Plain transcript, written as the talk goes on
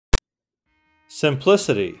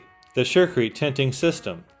Simplicity, the SureCrete tinting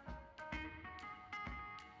system.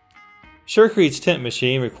 SureCrete's tint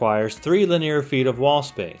machine requires 3 linear feet of wall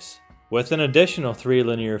space, with an additional 3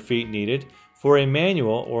 linear feet needed for a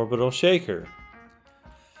manual orbital shaker.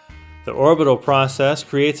 The orbital process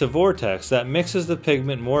creates a vortex that mixes the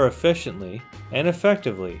pigment more efficiently and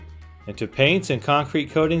effectively into paints and concrete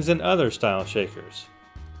coatings and other style shakers.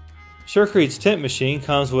 SureCrete's tint machine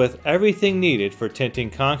comes with everything needed for tinting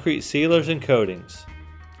concrete sealers and coatings.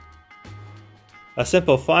 A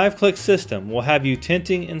simple 5-click system will have you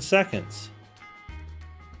tinting in seconds.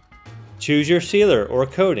 Choose your sealer or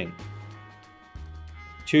coating.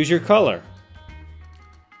 Choose your color.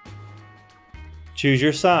 Choose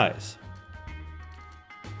your size.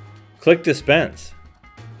 Click Dispense.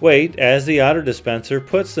 Wait as the auto dispenser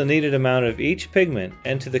puts the needed amount of each pigment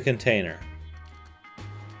into the container.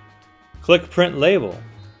 Click Print Label.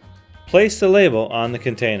 Place the label on the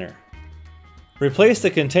container. Replace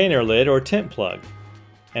the container lid or tint plug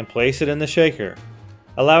and place it in the shaker,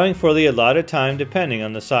 allowing for the allotted time depending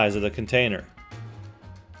on the size of the container.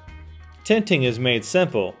 Tinting is made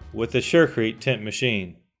simple with the SureCrete tint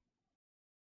machine.